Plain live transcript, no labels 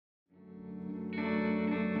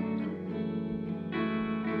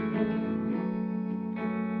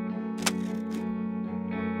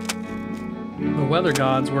The weather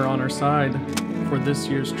gods were on our side for this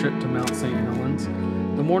year's trip to Mount St. Helens.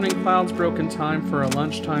 The morning clouds broke in time for a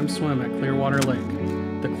lunchtime swim at Coldwater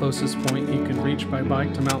Lake, the closest point he could reach by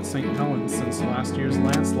bike to Mount St. Helens since last year's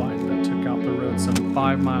landslide that took out the road some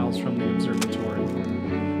 5 miles from the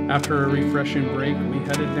observatory. After a refreshing break, we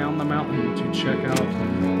headed down the mountain to check out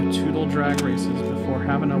the Tootle drag races before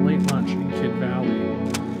having a late lunch in Kidd Valley.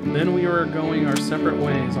 Then we were going our separate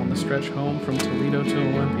ways on the stretch home from Toledo to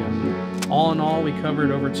Olympia. All in all, we covered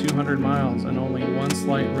over 200 miles and only one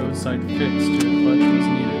slight roadside fix to a clutch was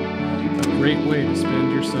needed. A great way to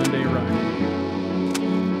spend your Sunday riding.